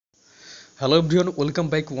Hello everyone, welcome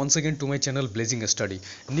back once again to my channel Blazing Study.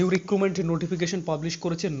 New recruitment notification publish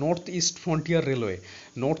করেছে north east frontier railway.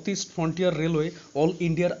 North east frontier railway all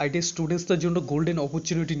ইন্ডিয়ার IT স্টুডেন্টসদের জন্য golden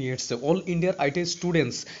opportunity নিয়ে এসেছে। All ইন্ডিয়ার IT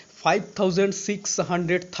students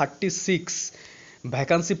 5636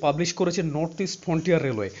 vacancy publish করেছে north east frontier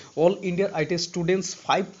railway. All ইন্ডিয়ার IT students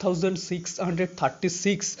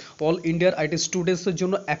 5636 all ইন্ডিয়ার IT স্টুডেন্টসদের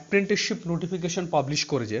জন্য অ্যাপ্রেন্টিসশিপ নোটিফিকেশন পাবলিশ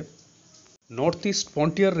করেছে। নর্থ ইস্ট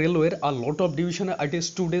ফ্রন্টিয়ার রেলওয়ের আর লট অফ ডিভিশনের আইটি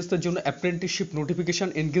স্টুডেন্টসদের জন্য অ্যাপ্রেন্টিসশিপ নোটিফিকেশন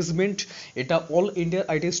এনগেজমেন্ট, এটা অল ইন্ডিয়ার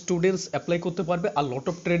আইটি স্টুডেন্টস অ্যাপ্লাই করতে পারবে। আর lot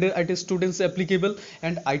of ট্রেডের IT students applicable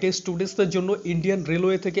and IT স্টুডেন্টসদের জন্য ইন্ডিয়ান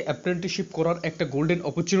রেলওয়ে থেকে অ্যাপ্রেন্টিসশিপ করার একটা golden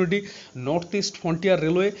opportunity. North east frontier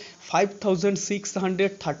railway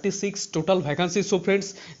 5636 total vacancy. So friends,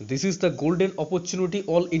 this is the golden opportunity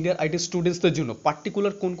all ইন্ডিয়ার IT স্টুডেন্টসদের জন্য।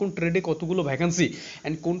 Particular কোন কোন ট্রেডে কতগুলো ভ্যাকান্সি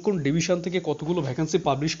অ্যান্ড কোন কোন ডিভিশন থেকে কতগুলো ভ্যাকান্সি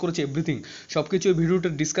পাবলিশ করেছে, এভরিথিং সব কিছু এই ভিডিওটা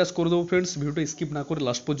ডিসকাস করে দেবো ফ্রেন্ডস। ভিডিওটা স্কিপ না করে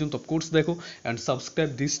লাস্ট পর্যন্ত অফকোর্স দেখো অ্যান্ড সাবস্ক্রাইব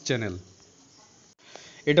দিস চ্যানেল।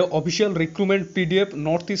 এটা official recruitment PDF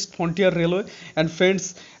north east frontier railway. And friends,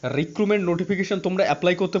 recruitment notification তোমরা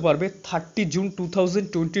অ্যাপ্লাই করতে পারবে 30 জুন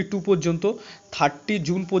 2022 পর্যন্ত। 30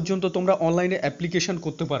 জুন পর্যন্ত তোমরা অনলাইনে অ্যাপ্লিকেশন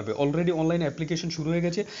করতে পারবে। অলরেডি অনলাইন অ্যাপ্লিকেশন শুরু হয়ে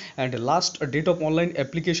গেছে and last date of online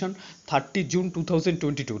application 30 June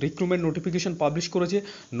 2022। Recruitment notification publish করেছে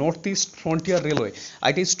north east frontier railway.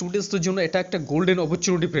 IT স্টুডেন্টসদের জন্য এটা একটা গোল্ডেন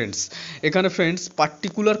অপরচুনিটি ফ্রেন্ডস। এখানে ফ্রেন্ডস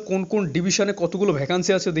পার্টিকুলার কোন কোন ডিভিশনে কতগুলো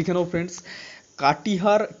ভ্যাকান্সি আছে দেখে নাও friends.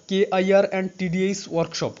 Katihar কেআইআর and টিডিএইচ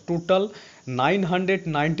workshop total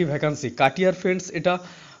 990 vacancy. Katihar friends এটা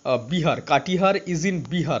বিহার, কাটিহার ইজ ইন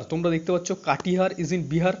বিহার। তোমরা দেখতে পাচ্ছ Katihar is in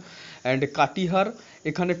Bihar and Katihar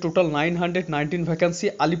এখানে total 919 vacancy.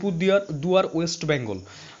 Alipurduar West Bengal,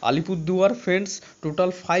 Alipurduar friends total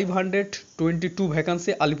 522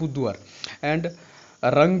 vacancy Alipurduar. And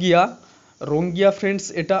Rangia friends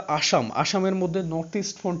এটা আসাম, আসামের মধ্যে north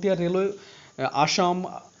east frontier railway Assam,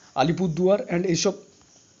 Alipurduar and এইসব।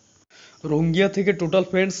 রঙ্গিয়া থেকে টোটাল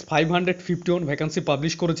ফ্রেন্ডস 551 ভ্যাকান্সি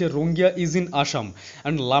পাবলিশ করেছে। Rangia is in Assam.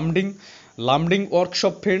 And Lumding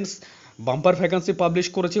workshop friends bumper vacancy publish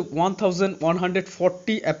করেছে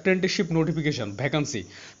 1140 apprenticeship notification vacancy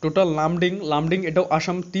total. Lumding এটাও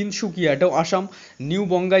আসাম। তিনসুকিয়া এটাও Assam. New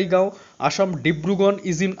Bongaigaon Assam. Dibrugarh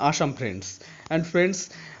is in Assam friends. And friends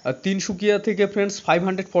Tinsukia থেকে ফ্রেন্ডস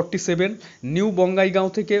 547, নিউ বঙ্গাইগাঁও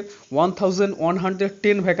থেকে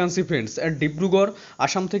 1110 vacancy friends. And Dibrugarh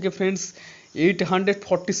Assam থেকে friends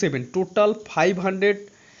 847, total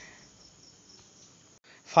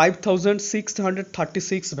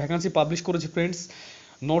 5636 vacancy publish করেছে friends.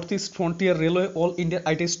 North east frontier railway all ইন্ডিয়ার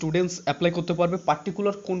IT students apply করতে পারবে।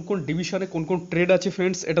 পার্টিকুলার কোন কোন ডিভিশনে কোন কোন ট্রেড আছে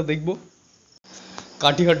ফ্রেন্ডস এটা দেখবো।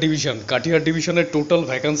 কাটিহার ডিভিশনের টোটাল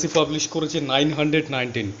ভ্যাকান্সি পাবলিশ করেছে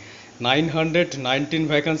 919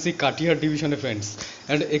 ভ্যাকান্সি কাটিহার ডিভিশনে ফ্রেন্ডস।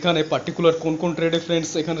 অ্যান্ড এখানে পার্টিকুলার কোন কোন ট্রেডে ফ্রেন্ডস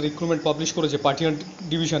এখানে রিক্রুটমেন্ট পাবলিশ করেছে কাটিহার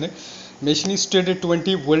ডিভিশনে। মেশিনিস্ট ট্রেডে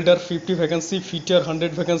 20, welder 50 vacancy, fitter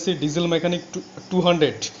 100 vacancy, diesel mechanic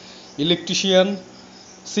 200, electrician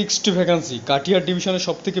 60 vacancy. Katihar ডিভিশনে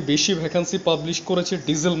সব থেকে বেশি ভ্যাকান্সি পাবলিশ করেছে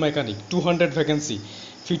diesel mechanic 200 vacancy,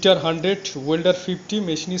 fitter 100, welder 50,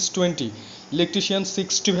 machinist 20, electrician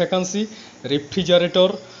 60 vacancy, refrigerator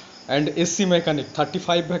and AC mechanic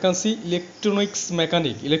 35 vacancy, electronics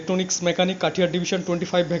mechanic Katihar division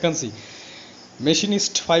 25 vacancy,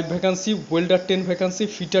 machinist 5 vacancy, welder 10 vacancy,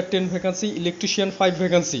 fitter 10 vacancy, electrician 5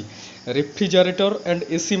 vacancy, refrigerator and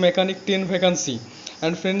AC mechanic 10 vacancy.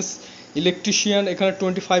 And friends electrician এখানে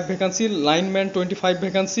 25 vacancy, lineman 25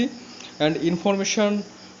 vacancy, and information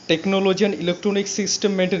technology and electronic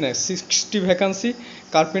system maintenance 60 vacancy,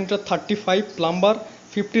 carpenter 35, plumber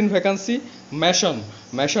 15 vacancy,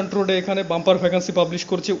 mason রোডে এখানে bumper vacancy publish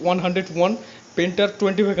করছে 101, painter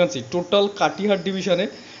 20 vacancy. Total Katihar ডিভিশনে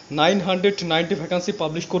 990 vacancy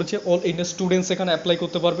publish করেছে। All Indian students এখানে apply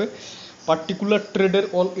করতে পারবে। Particular ট্রেডের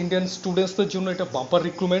all Indian স্টুডেন্টসদের জন্য এটা বাম্পার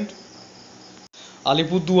রিক্রুটমেন্ট।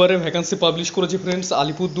 আলিপুরদুয়ারে ভ্যাকান্সি পাবলিশ করেছে ফ্রেন্ডস।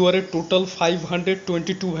 আলিপুরদুয়ারে total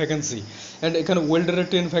 522 vacancy. অ্যান্ড এখানে ওয়েল্ডারে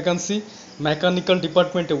 10 ভ্যাকান্সি, মেকানিক্যাল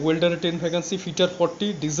ডিপার্টমেন্টে ওয়েল্ডারে 10 vacancy, fitter 40,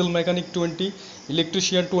 diesel mechanic 20,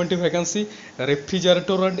 electrician 20 vacancy,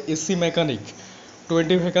 refrigerator and AC mechanic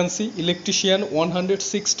 20 vacancy, electrician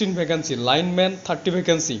 116 vacancy, lineman 30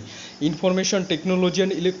 vacancy, information technology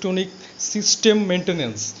and electronic system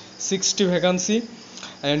maintenance 60 vacancy,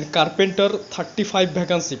 and carpenter 35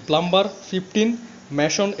 vacancy, plumber 15,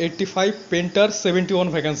 mason 85, painter 71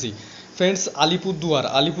 vacancy. Friends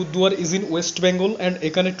Alipurduar is in West Bengal and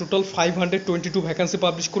এখানে total 522 vacancy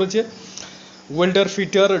publish করেছে। Welder,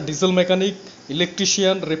 fitter, diesel mechanic,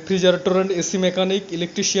 electrician, refrigerator and AC mechanic,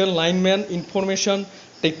 electrician, lineman, information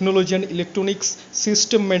technology and electronics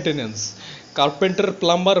system maintenance, carpenter,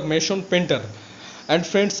 plumber, mason, painter. And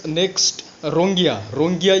friends next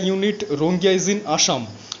Rangia unit, Rangia is in Assam.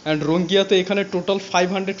 And রঙ্গিয়াতে এখানে total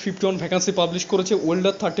 551 vacancy publish করেছে।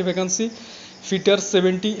 Welder 30 vacancy, fitter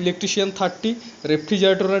 70, electrician 30,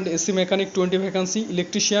 refrigerator and AC mechanic 20 vacancy,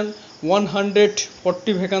 electrician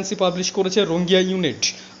 140 vacancy publish করেছে Rangia unit,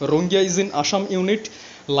 Rangia is in Assam unit.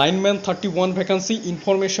 Lineman 31 vacancy,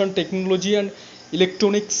 information technology and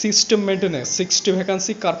electronic system maintenance 60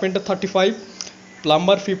 vacancy, carpenter 35,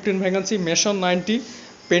 plumber 15 vacancy, mason 90,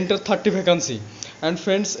 painter 30 vacancy. And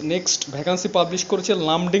friends next vacancy publish করেছে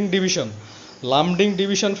Lumding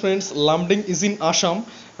division friends, Lumding is in Assam.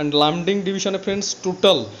 And Lumding ডিভিশনে friends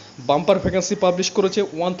total bumper vacancy publish করেছে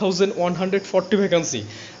 1140 vacancy,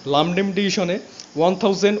 Lumding ডিভিশনে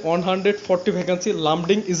 1140 vacancy,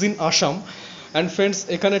 Lumding is in Assam. And friends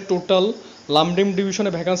এখানে total Lumding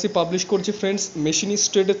ডিভিশনে vacancy publish করেছে friends, machinist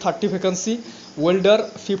ট্রেডে 30 vacancy, welder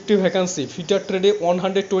 50 vacancy, fitter ট্রেডে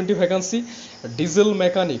 120 vacancy, diesel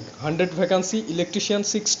mechanic 100 vacancy, electrician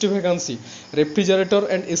 60 vacancy, refrigerator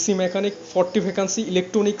and AC mechanic 40 vacancy,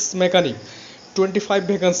 electronics mechanic 25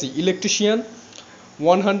 vacancy, electrician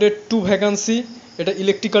 102 vacancy. এটা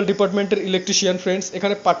electrical ডিপার্টমেন্টের electrician friends.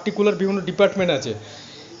 এখানে particular বিভিন্ন department আছে,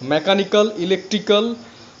 mechanical, electrical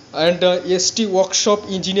and ST workshop,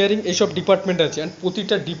 engineering, এইসব department আছে। And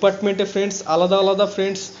প্রতিটা ডিপার্টমেন্টে ফ্রেন্ডস আলাদা আলাদা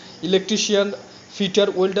friends electrician, fitter,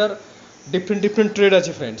 welder, different trade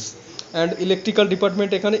আছে ফ্রেন্ডস। অ্যান্ড ইলেকট্রিক্যাল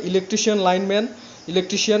ডিপার্টমেন্ট এখানে electrician, lineman,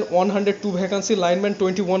 electrician 102 vacancy, lineman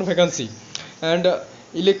 21 vacancy. And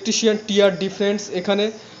electrician TRD friends এখানে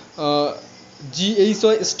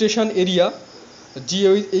জিএইচওয়াই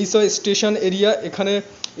স্টেশন এরিয়া এখানে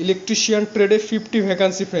ইলেকট্রিশিয়ান ট্রেডে 50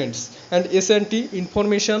 vacancy friends. And SNT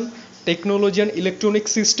information technology and electronic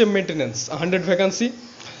system maintenance 100 vacancy,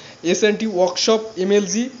 SNT workshop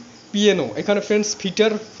MLG পিএনও এখানে friends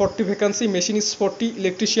fitter 40 vacancy, machinist 40,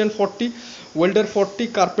 electrician 40, welder 40,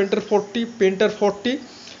 carpenter 40, painter 40,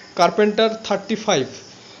 carpenter 35,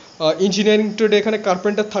 engineering ট্রেডে এখানে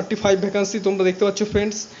carpenter 35 vacancy তোমরা দেখতে পাচ্ছ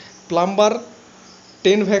friends, plumber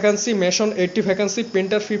 10 vacancy, mason 80 vacancy,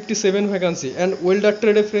 painter 57 vacancy. And welder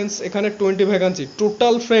ট্রেডে friends এখানে 20 vacancy.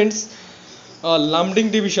 Total friends Lumding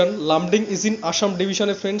is in Assam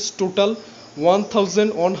ডিভিশনে friends total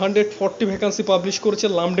 1140 vacancy publish করেছে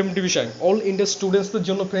Lumding division. All India স্টুডেন্টসদের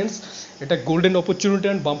জন্য ফ্রেন্ডস এটা golden opportunity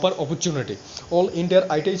and bumper opportunity. All ইন্ডিয়ার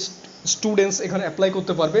আইটি স্টুডেন্টস এখানে apply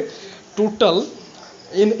করতে পারবে। Total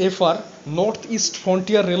NFR north east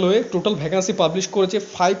frontier railway total vacancy publish করেছে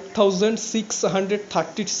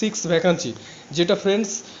 5636 vacancy, যেটা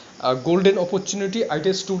ফ্রেন্ডস গোল্ডেন অপরচুনিটি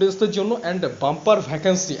আইটি স্টুডেন্টসদের জন্য অ্যান্ড বাম্পার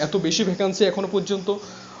ভ্যাকান্সি। এত বেশি ভ্যাকান্সি এখনও পর্যন্ত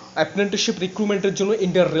অ্যাপ্রেন্টিসশিপ রিক্রুটমেন্টের জন্য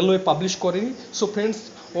ইন্ডিয়ান রেলওয়ে পাবলিশ করেনি। সো ফ্রেন্ডস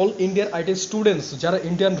অল ইন্ডিয়ার আইটি স্টুডেন্টস যারা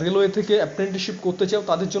ইন্ডিয়ান রেলওয়ে থেকে অ্যাপ্রেন্টিসশিপ করতে চাও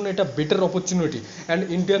তাদের জন্য এটা better opportunity. And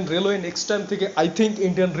Indian railway next time থেকে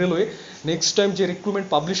ইন্ডিয়ান রেলওয়ে নেক্সট টাইম যে রিক্রুটমেন্ট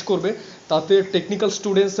পাবলিশ করবে তাতে টেকনিক্যাল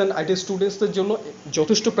স্টুডেন্টস অ্যান্ড আইটি স্টুডেন্টসদের জন্য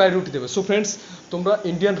যথেষ্ট প্রায়োরিটি দেবে। সো ফ্রেন্ডস তোমরা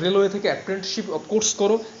ইন্ডিয়ান রেলওয়ে থেকে অ্যাপ্রেন্টিসশিপ কোর্স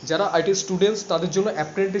করো, যারা আইটি স্টুডেন্টস তাদের জন্য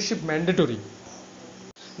apprenticeship mandatory.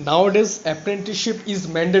 Nowadays apprenticeship is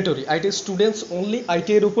mandatory. IT students only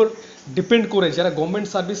IT এর উপর ডিপেন্ড করে যারা গভর্নমেন্ট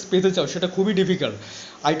সার্ভিস পেতে চাও সেটা খুবই ডিফিকাল্ট।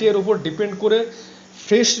 আইটি এর উপর ডিপেন্ড করে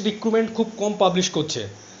ফ্রেশ রিক্রুটমেন্ট খুব কম পাবলিশ করছে।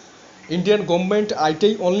 ইন্ডিয়ান গভর্নমেন্ট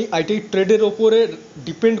আইটি ট্রেডের ওপরে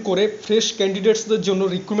ডিপেন্ড করে ফ্রেশ ক্যান্ডিডেটসদের জন্য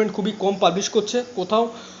রিক্রুটমেন্ট খুবই কম পাবলিশ করছে। কোথাও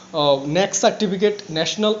ন্যাক সার্টিফিকেট,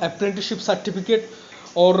 ন্যাশনাল অ্যাপ্রেন্টিসশিপ সার্টিফিকেট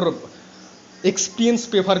ওর এক্সপিরিয়েন্স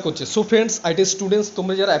প্রেফার করছে। সো ফ্রেন্ডস আইটি স্টুডেন্টস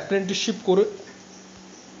তোমরা যারা অ্যাপ্রেন্টিসশিপ করে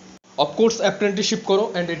অফকোর্স অ্যাপ্রেন্টিসশিপ করো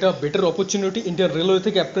অ্যান্ড এটা বেটার অপরচুনিটি ইন্ডিয়ান রেলওয়ে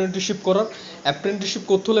থেকে অ্যাপ্রেন্টিসশিপ করার। অ্যাপ্রেন্টিসশিপ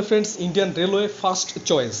করতে হলে friends Indian railway first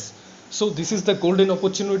choice. So this is the golden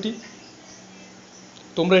opportunity,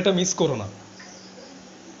 তোমরা এটা মিস করো না।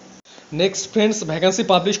 নেক্সট ফ্রেন্ডস ভ্যাকান্সি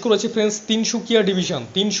পাবলিশ করেছে friends Tinsukia division,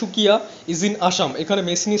 Tinsukia is in Assam. এখানে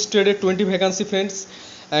মেশিনিস্ট ট্রেডে 20 ভ্যাকান্সি ফ্রেন্ডস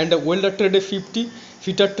অ্যান্ড ওয়েল্ডার ট্রেডে 50,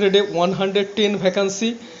 ফিটার ট্রেডে 110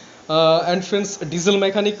 vacancy and friends diesel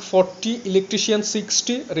mechanic 40, electrician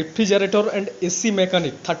 60, refrigerator and AC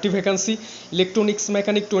mechanic 30 vacancy, electronics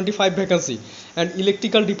mechanic 25 vacancy. And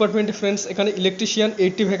electrical ডিপার্টমেন্টে friends এখানে electrician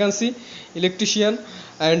 80 vacancy, electrician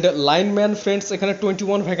and lineman friends এখানে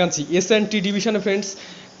 21 vacancy. SNT ডিভিশনে friends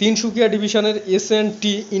Tinsukia ডিভিশনের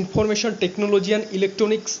SNT information technology and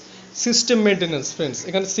electronics system maintenance friends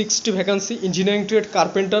এখানে 60 vacancy, engineering trade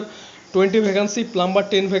carpenter 20 vacancy, plumber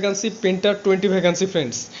 10 vacancy, painter 20 vacancy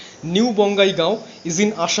friends. New Bongaigaon is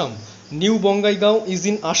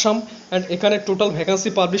in Assam and এখানে total vacancy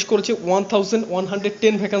publish করেছে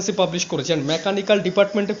 1110 vacancy publish করেছে। And mechanical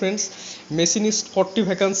ডিপার্টমেন্টে friends machinist 40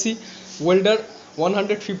 vacancy, welder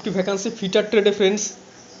 150 vacancy fitter ট্রেডে friends.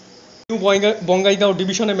 New Bongaigaon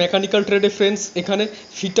ডিভিশনে mechanical ট্রেডে friends এখানে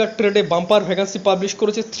fitter ট্রেডে bumper vacancy publish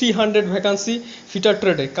করেছে 300 ভ্যাকান্সি ফিটার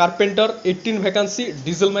ট্রেডে। Carpenter 18 vacancy,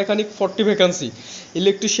 diesel mechanic 40 vacancy,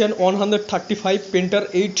 electrician 135, painter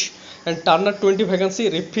 8 and turner 20 vacancy,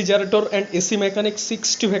 refrigerator and AC mechanic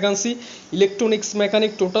 60 vacancy, electronics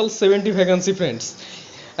mechanic total 70 vacancy friends.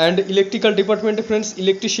 And electrical department friends,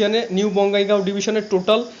 electrician new Bongaigaon division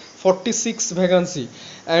total 46 vacancy,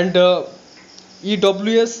 and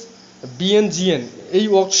EWS BNGN এই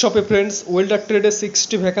ওয়ার্কশপে friends welder ট্রেডে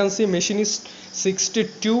 60 vacancy, machinist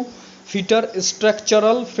 62, fitter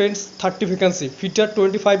structural friends 30 vacancy, fitter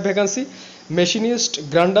 25 vacancy, machinist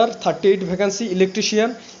grinder 38 vacancy, electrician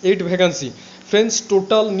 8 vacancy. Friends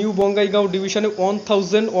total new Bongaigaon ডিভিশনে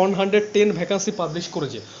 1110 vacancy publish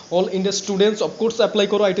করেছে। All India students of course apply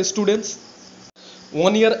করো IT students.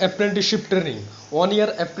 1 year apprenticeship training, 1 year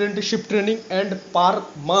apprenticeship training and per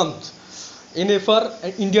month NFR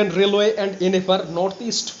Indian Railway and NFR North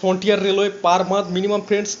East Frontier Railway per month minimum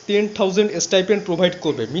friends 10,000 stipend provide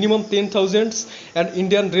করবে, minimum 10,000, and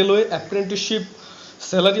Indian Railway apprenticeship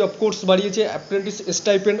salary of course বাড়িয়েছে, apprentice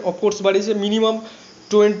stipend of course বাড়িয়েছে, minimum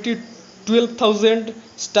 12,000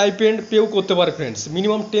 stipend পেও করতে পারে friends,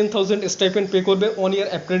 minimum 10,000 stipend pay করবে 1 year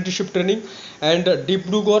apprenticeship training. And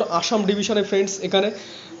Dibrugarh Assam ডিভিশনে friends এখানে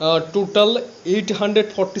total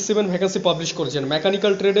 847 vacancy publish করেছেন।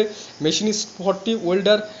 মেকানিক্যাল ট্রেডে মেশিনিস্ট 40,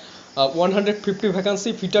 ওয়েল্ডার 150 ভ্যাকান্সি,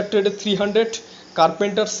 ফিটার ট্রেডে 300,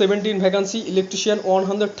 carpenter 17 vacancy, electrician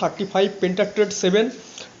 135, painter trade 7,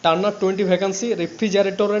 Turner 20 vacancy,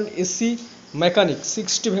 refrigerator and AC mechanic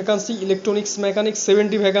 60 vacancy, electronics mechanic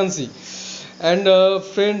 70 vacancy, and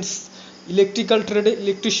friends electrical trade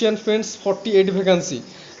electrician friends 48 vacancy,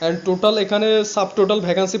 and total এখানে sub total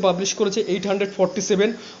vacancy publish করেছে 847।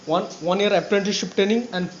 1 year apprenticeship training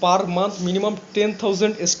and per month minimum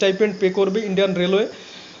 10,000 stipend pay করবে Indian railway.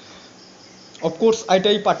 Of course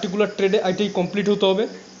ITI particular ট্রেডে ITI complete হতে হবে।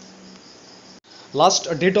 Last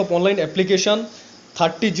date of online application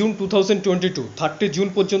 30 June 2022, 30 June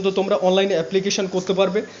পর্যন্ত তোমরা অনলাইনে application করতে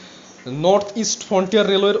পারবে নর্থ ইস্ট ফ্রন্টিয়ার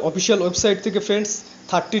রেলওয়ের অফিসিয়াল ওয়েবসাইট থেকে ফ্রেন্ডস।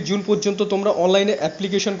 30 জুন পর্যন্ত তোমরা অনলাইনে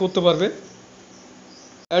অ্যাপ্লিকেশান করতে পারবে।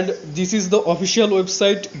 And this is the official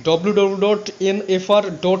website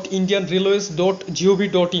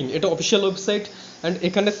www.nfr.indianrailways.gov.in, এটা অফিসিয়াল ওয়েবসাইট। অ্যান্ড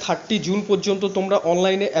এখানে 30 জুন পর্যন্ত তোমরা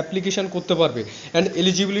অনলাইনে অ্যাপ্লিকেশান করতে পারবে। And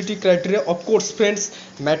eligibility criteria of course friends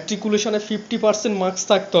ম্যাট্রিকুলেশনে 50% marks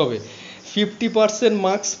থাকতে হবে, 50%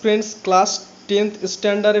 marks friends, class 10th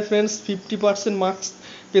স্ট্যান্ডার্ডে friends 50% marks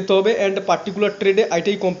পেতে হবে, অ্যান্ড পার্টিকুলার ট্রেডে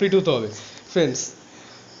আইটিআই কমপ্লিট হতে হবে friends,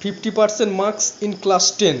 50% marks in class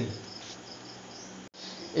 10।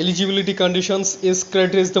 eligibility conditions, age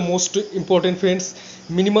criteria is the most important friends,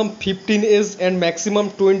 minimum 15 age and maximum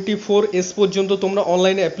 24 age পর্যন্ত তোমরা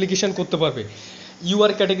অনলাইনে অ্যাপ্লিকেশন করতে পারবে।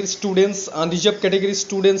 UR category students, unreserved category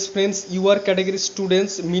students friends, UR category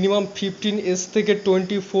students minimum 15 age থেকে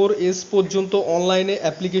 24 age পর্যন্ত অনলাইনে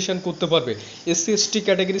application করতে পারবে। SC ST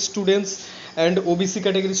category students and OBC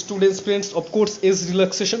category students friends of course age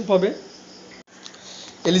relaxation পাবে।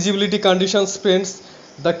 Eligibility conditions friends,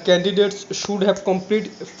 the candidates should have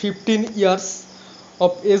completed 15 years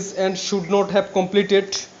of age and should not have completed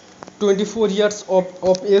 24 years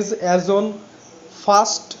of age as on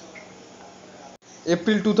 1st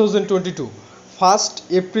April 2022, 1st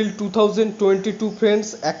April 2022 friends,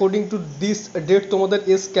 according to this date তোমাদের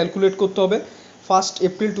age calculate করতে হবে 1st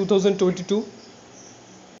April 2022।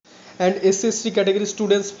 and SC category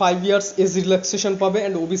students 5 years age relaxation পাবে,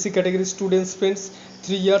 and OBC category students friends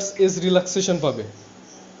 3 years age relaxation পাবে।